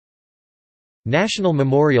National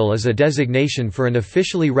memorial is a designation for an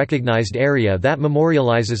officially recognized area that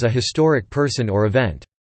memorializes a historic person or event.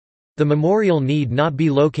 The memorial need not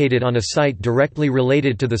be located on a site directly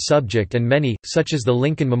related to the subject, and many, such as the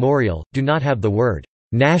Lincoln Memorial, do not have the word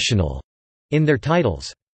 "national" in their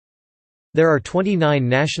titles. There are 29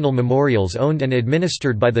 national memorials owned and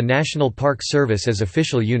administered by the National Park Service as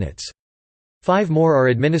official units. 5 more are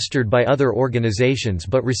administered by other organizations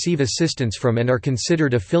but receive assistance from and are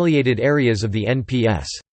considered affiliated areas of the NPS.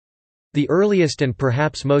 The earliest and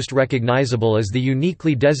perhaps most recognizable is the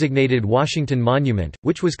uniquely designated Washington Monument,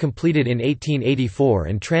 which was completed in 1884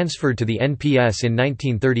 and transferred to the NPS in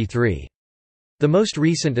 1933. The most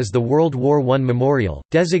recent is the World War I Memorial,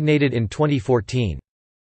 designated in 2014.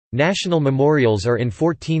 National memorials are in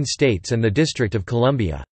 14 states and the District of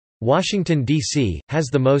Columbia. Washington, D.C., has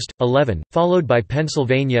the most, 11, followed by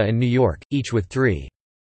Pennsylvania and New York, each with 3.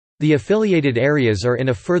 The affiliated areas are in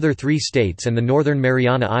a further 3 states and the Northern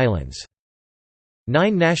Mariana Islands.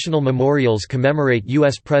 9 national memorials commemorate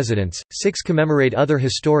U.S. presidents, 6 commemorate other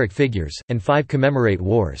historic figures, and 5 commemorate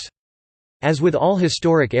wars. As with all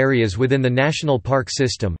historic areas within the national park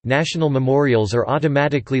system, national memorials are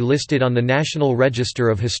automatically listed on the National Register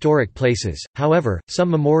of Historic Places. However, some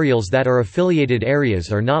memorials that are affiliated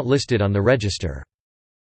areas are not listed on the register.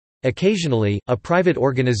 Occasionally, a private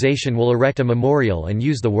organization will erect a memorial and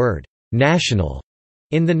use the word "national"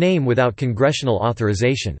 in the name without congressional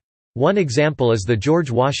authorization. One example is the George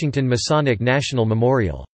Washington Masonic National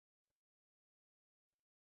Memorial.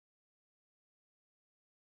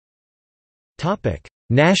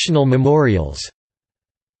 National memorials.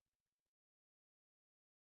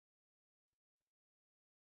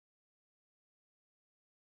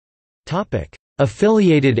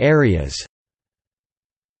 Affiliated areas.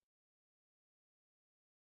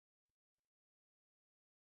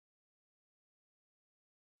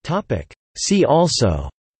 See also: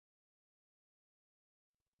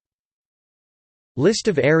 List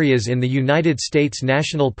of areas in the United States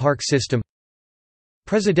National Park System,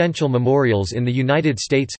 Presidential memorials in the United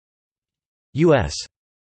States, U.S.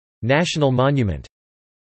 National Monument.